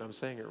reading it, and I'm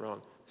saying it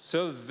wrong.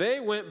 So they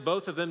went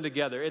both of them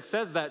together. It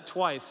says that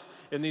twice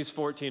in these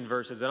 14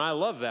 verses, and I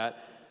love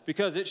that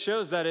because it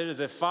shows that it is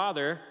a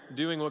father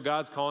doing what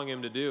God's calling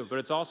him to do, but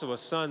it's also a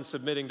son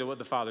submitting to what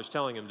the father's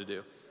telling him to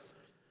do.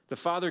 The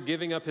father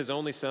giving up his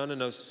only son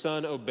and a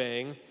son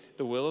obeying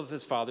the will of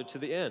his father to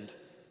the end.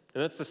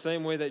 And that's the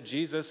same way that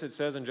Jesus, it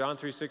says in John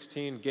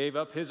 3:16, gave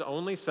up his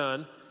only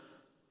son,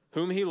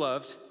 whom he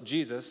loved,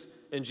 Jesus,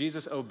 and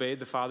Jesus obeyed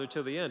the Father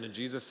till the end. And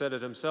Jesus said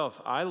it himself,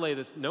 "I lay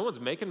this, no one's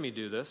making me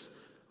do this.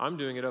 I'm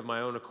doing it of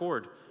my own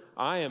accord.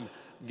 I am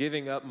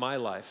giving up my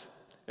life."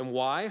 And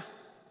why?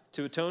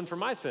 To atone for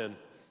my sin,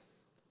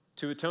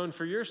 to atone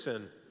for your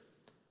sin.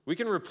 We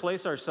can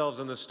replace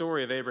ourselves in the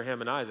story of Abraham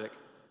and Isaac,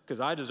 because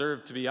I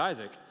deserve to be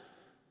Isaac.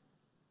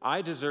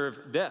 I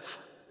deserve death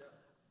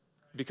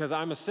because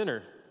I'm a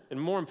sinner. And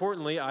more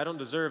importantly, I don't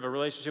deserve a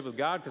relationship with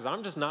God because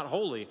I'm just not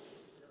holy.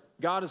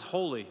 God is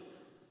holy.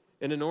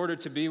 And in order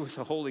to be with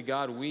a holy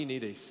God, we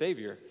need a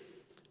Savior.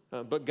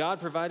 But God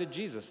provided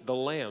Jesus, the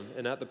Lamb,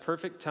 and at the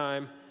perfect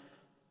time,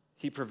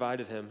 he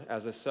provided him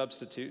as a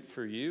substitute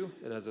for you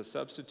and as a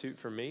substitute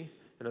for me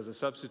and as a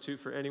substitute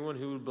for anyone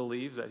who would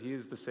believe that he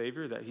is the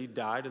Savior, that he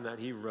died, and that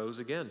he rose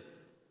again.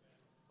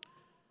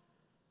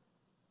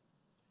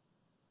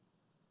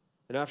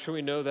 And after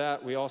we know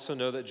that, we also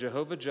know that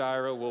Jehovah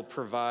Jireh will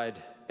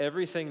provide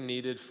everything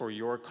needed for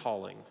your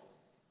calling.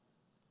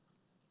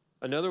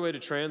 Another way to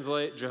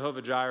translate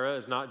Jehovah Jireh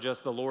is not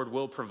just the Lord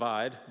will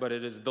provide, but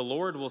it is the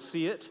Lord will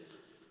see it,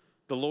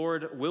 the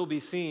Lord will be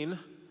seen,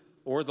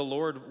 or the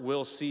Lord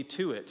will see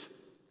to it.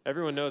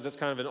 Everyone knows that's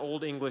kind of an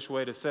old English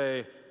way to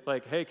say,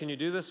 like, hey, can you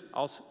do this?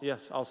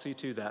 Yes, I'll see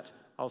to that.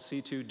 I'll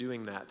see to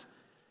doing that.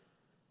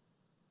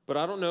 But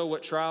I don't know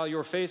what trial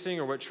you're facing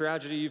or what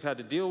tragedy you've had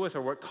to deal with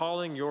or what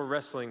calling you're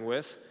wrestling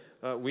with.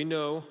 We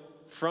know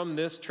from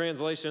this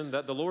translation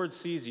that the Lord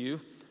sees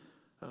you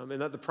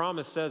and that the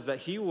promise says that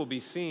he will be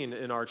seen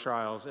in our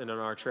trials and in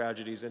our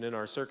tragedies and in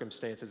our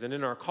circumstances and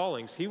in our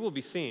callings. He will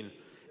be seen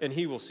and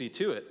he will see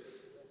to it.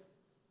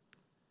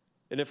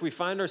 And if we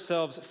find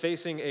ourselves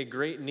facing a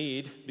great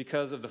need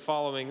because of the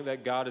following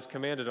that God has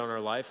commanded on our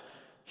life,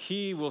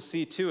 he will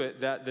see to it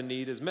that the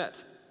need is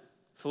met.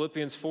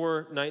 Philippians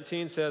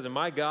 4:19 says, "And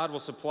my God will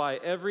supply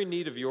every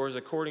need of yours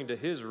according to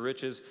his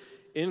riches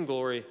in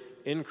glory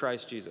in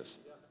Christ Jesus."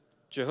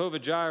 Jehovah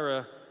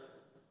Jireh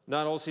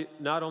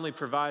not only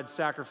provides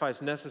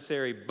sacrifice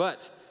necessary,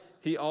 but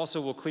he also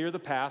will clear the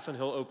path and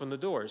he'll open the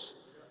doors.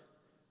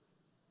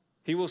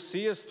 He will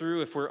see us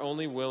through if we're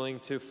only willing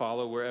to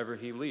follow wherever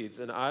he leads.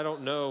 And I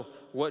don't know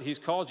what he's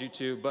called you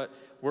to, but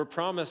we're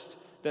promised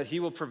that he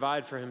will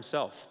provide for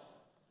himself.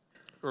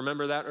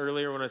 Remember that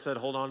earlier when I said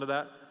hold on to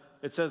that?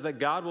 It says that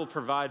God will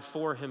provide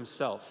for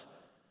himself.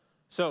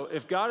 So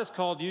if God has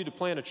called you to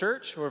plant a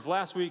church, or if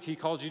last week he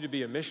called you to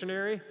be a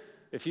missionary,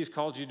 if he's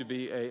called you to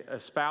be a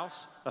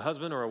spouse, a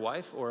husband or a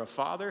wife, or a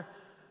father,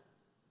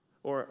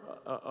 or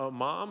a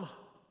mom,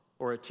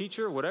 or a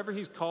teacher, whatever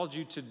he's called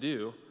you to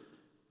do,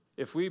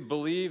 if we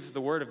believe the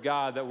word of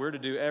God that we're to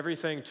do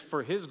everything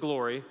for his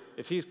glory,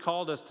 if he's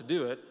called us to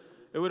do it,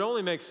 it would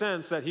only make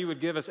sense that he would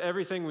give us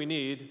everything we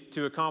need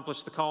to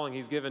accomplish the calling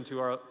he's given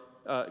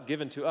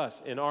to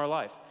us in our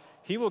life.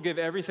 He will give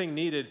everything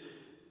needed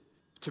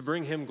to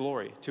bring him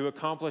glory, to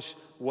accomplish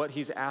what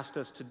he's asked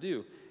us to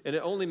do. And it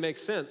only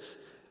makes sense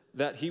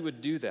that he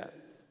would do that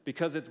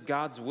because it's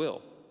God's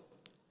will.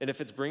 And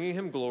if it's bringing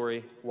him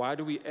glory, why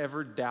do we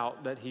ever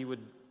doubt that he would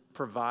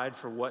provide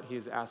for what he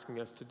is asking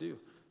us to do,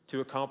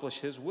 to accomplish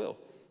his will?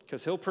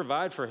 Because he'll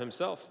provide for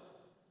himself.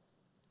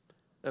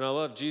 And I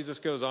love Jesus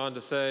goes on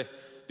to say,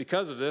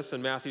 because of this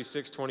in Matthew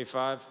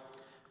 6:25,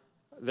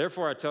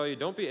 "Therefore I tell you,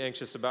 don't be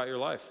anxious about your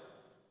life.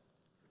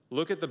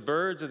 Look at the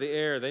birds of the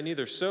air. They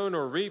neither sow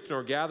nor reap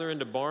nor gather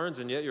into barns,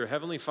 and yet your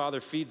heavenly Father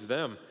feeds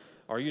them.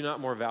 Are you not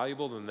more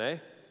valuable than they?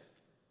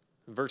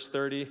 Verse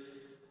 30,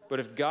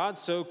 but if God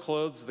so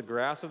clothes the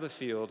grass of the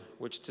field,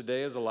 which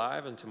today is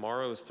alive and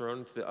tomorrow is thrown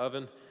into the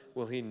oven,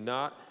 will he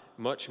not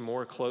much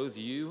more clothe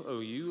you,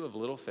 O you of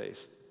little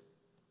faith?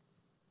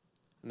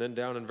 And then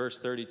down in verse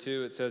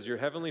 32, it says, your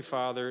heavenly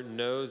Father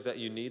knows that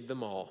you need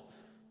them all,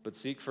 but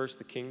seek first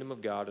the kingdom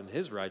of God and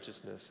his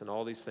righteousness, and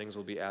all these things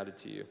will be added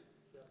to you.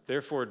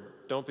 Therefore,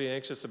 don't be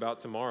anxious about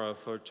tomorrow,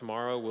 for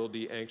tomorrow will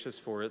be anxious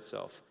for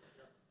itself.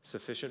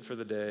 Sufficient for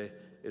the day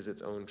is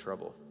its own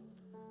trouble.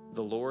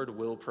 The Lord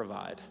will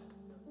provide.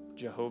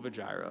 Jehovah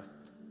Jireh.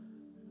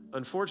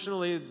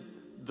 Unfortunately,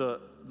 the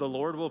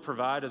Lord will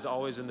provide is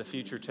always in the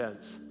future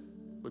tense,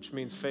 which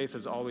means faith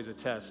is always a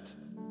test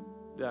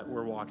that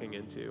we're walking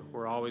into.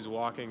 We're always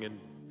walking and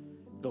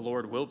the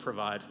Lord will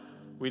provide.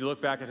 We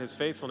look back at his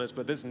faithfulness,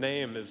 but this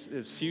name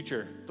is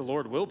future. The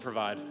Lord will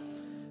provide.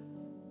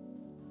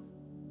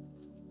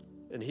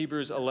 In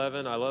Hebrews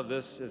 11, I love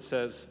this, it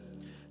says,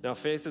 now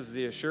faith is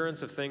the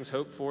assurance of things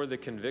hoped for, the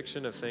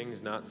conviction of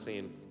things not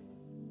seen.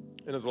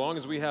 And as long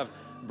as we have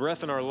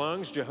breath in our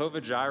lungs,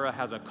 Jehovah Jireh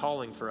has a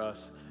calling for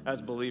us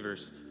as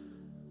believers.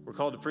 We're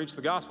called to preach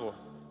the gospel.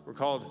 We're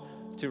called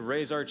to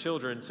raise our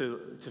children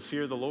to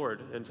fear the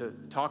Lord and to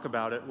talk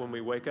about it when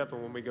we wake up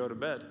and when we go to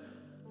bed.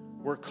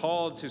 We're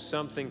called to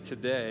something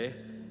today,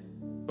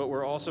 but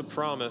we're also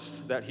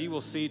promised that he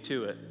will see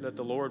to it, that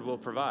the Lord will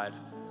provide,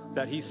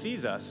 that he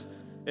sees us,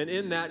 and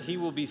in that he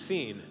will be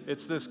seen.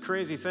 It's this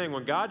crazy thing.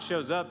 When God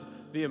shows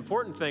up, the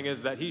important thing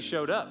is that he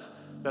showed up,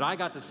 that I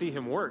got to see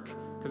him work,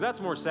 because that's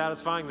more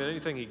satisfying than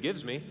anything he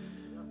gives me,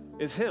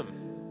 is him.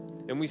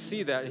 And we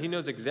see that. He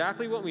knows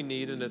exactly what we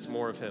need, and it's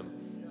more of him.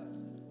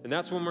 And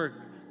that's when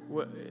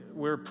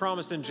we're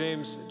promised in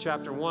James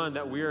chapter 1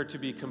 that we are to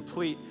be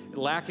complete,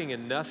 lacking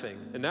in nothing.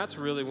 And that's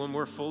really when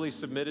we're fully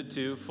submitted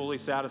to, fully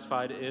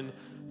satisfied in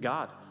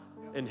God,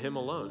 in him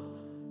alone.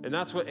 And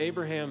that's what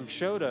Abraham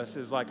showed us,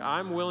 is like,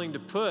 I'm willing to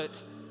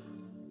put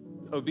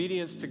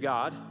obedience to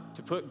God,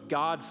 to put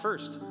God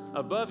first,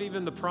 above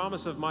even the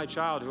promise of my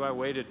child who I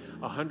waited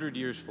 100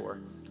 years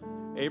for.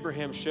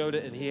 Abraham showed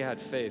it, and he had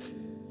faith,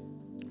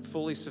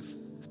 fully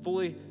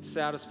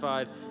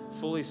satisfied,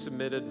 fully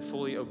submitted, and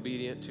fully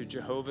obedient to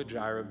Jehovah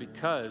Jireh,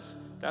 because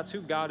that's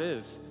who God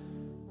is.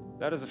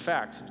 That is a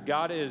fact.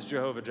 God is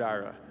Jehovah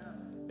Jireh.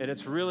 And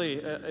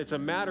it's a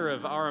matter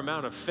of our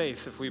amount of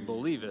faith if we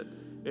believe it.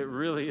 It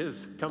really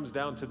comes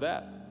down to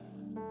that.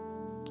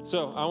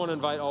 So I want to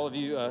invite all of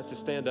you to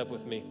stand up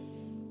with me.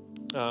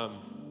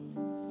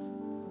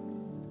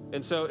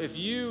 And so if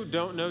you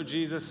don't know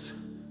Jesus,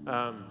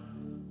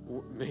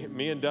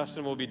 me and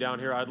Dustin will be down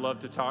here. I'd love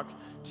to talk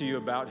to you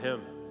about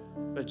him.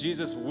 But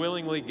Jesus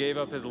willingly gave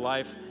up his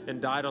life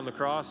and died on the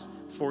cross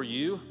for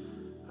you.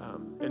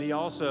 And he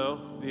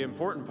also, the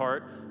important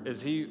part,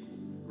 is he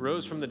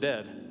rose from the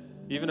dead.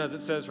 Even as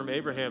it says from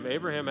Abraham,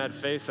 Abraham had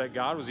faith that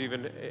God was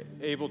even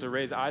able to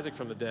raise Isaac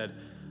from the dead.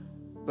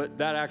 But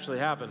that actually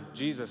happened.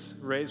 Jesus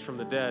raised from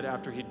the dead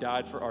after he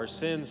died for our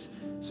sins.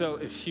 So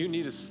if you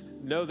need to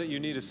know that you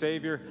need a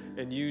Savior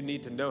and you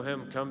need to know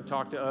him, come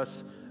talk to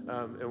us,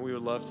 and we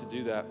would love to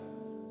do that.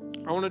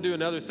 I want to do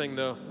another thing,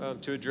 though,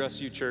 to address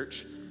you,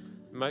 church.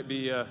 It might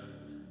be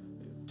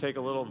take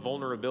a little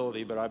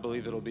vulnerability, but I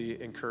believe it'll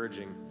be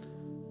encouraging.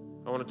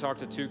 I want to talk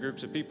to two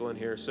groups of people in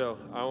here. So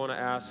I want to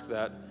ask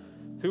that,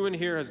 who in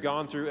here has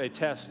gone through a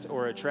test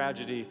or a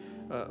tragedy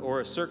or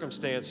a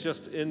circumstance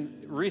just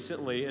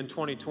recently in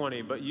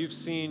 2020, but you've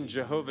seen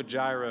Jehovah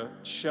Jireh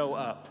show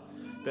up,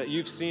 that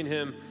you've seen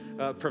him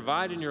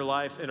provide in your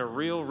life in a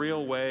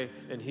real way,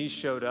 and he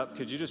showed up?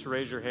 Could you just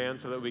raise your hand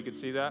so that we could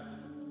see that?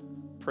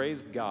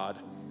 Praise God.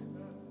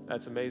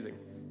 That's amazing.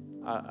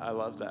 I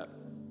love that.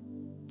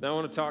 Now I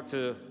want to talk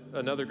to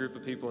another group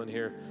of people in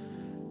here.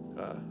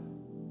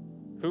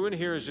 Who in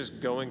here is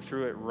just going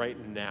through it right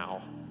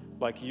now?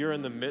 Like, you're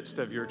in the midst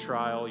of your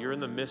trial, you're in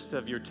the midst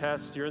of your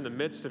test, you're in the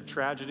midst of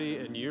tragedy,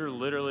 and you're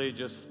literally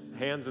just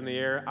hands in the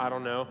air, I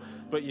don't know,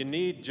 but you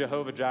need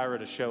Jehovah Jireh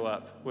to show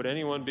up. Would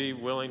anyone be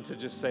willing to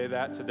just say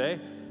that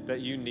today, that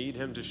you need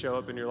him to show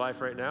up in your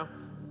life right now?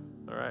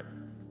 All right.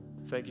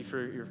 Thank you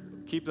for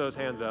keep those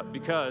hands up,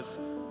 because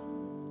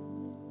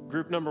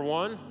group number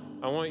one,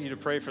 I want you to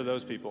pray for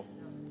those people.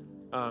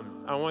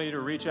 I want you to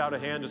reach out a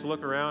hand, just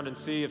look around and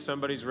see if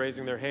somebody's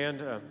raising their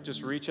hand.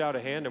 Just reach out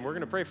a hand, and we're going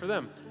to pray for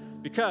them.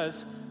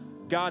 Because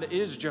God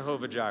is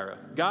Jehovah Jireh.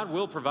 God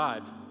will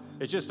provide.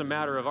 It's just a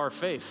matter of our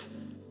faith.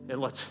 And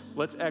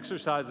let's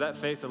exercise that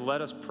faith, and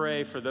let us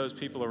pray for those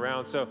people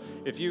around. So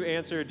if you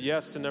answered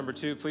yes to number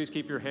 2, please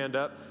keep your hand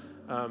up.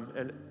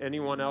 And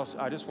anyone else,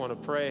 I just want to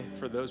pray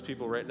for those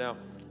people right now.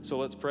 So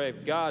let's pray.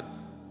 God,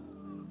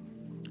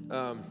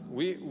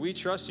 we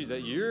trust you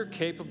that you're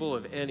capable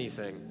of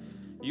anything.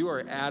 You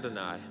are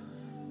Adonai.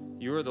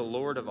 You are the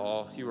Lord of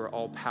all. You are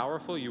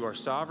all-powerful. You are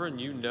sovereign.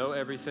 You know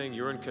everything.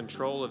 You're in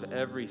control of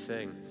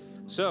everything.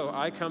 So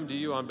I come to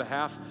you on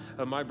behalf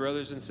of my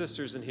brothers and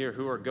sisters in here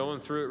who are going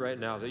through it right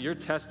now, that you're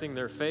testing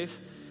their faith,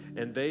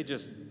 and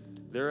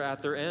they're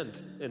at their end,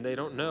 and they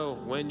don't know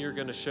when you're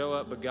going to show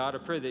up. But God, I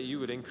pray that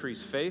you would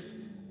increase faith.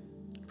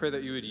 Pray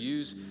that you would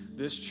use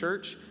this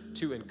church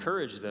to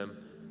encourage them,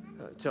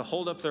 to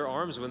hold up their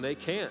arms when they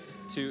can't,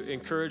 to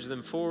encourage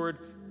them forward.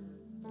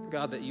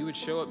 God, that you would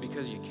show up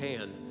because you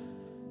can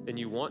and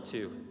you want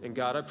to. And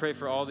God, I pray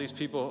for all these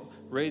people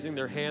raising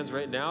their hands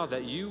right now,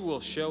 that you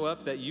will show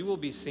up, that you will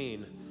be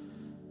seen,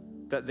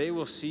 that they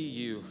will see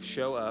you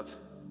show up,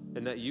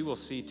 and that you will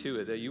see to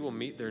it, that you will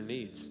meet their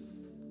needs,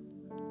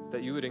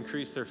 that you would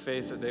increase their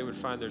faith, that they would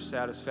find their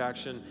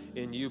satisfaction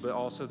in you, but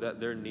also that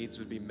their needs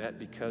would be met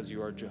because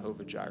you are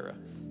Jehovah Jireh.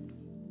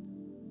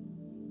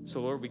 So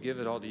Lord, we give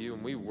it all to you,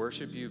 and we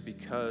worship you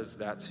because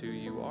that's who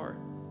you are.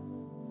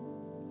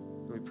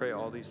 We pray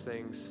all these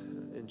things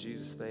in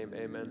Jesus' name,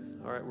 amen.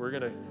 All right, we're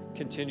going to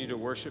continue to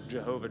worship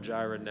Jehovah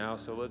Jireh now,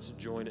 so let's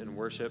join in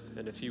worship.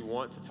 And if you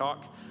want to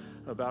talk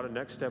about a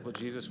next step with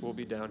Jesus, we'll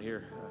be down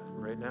here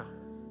right now.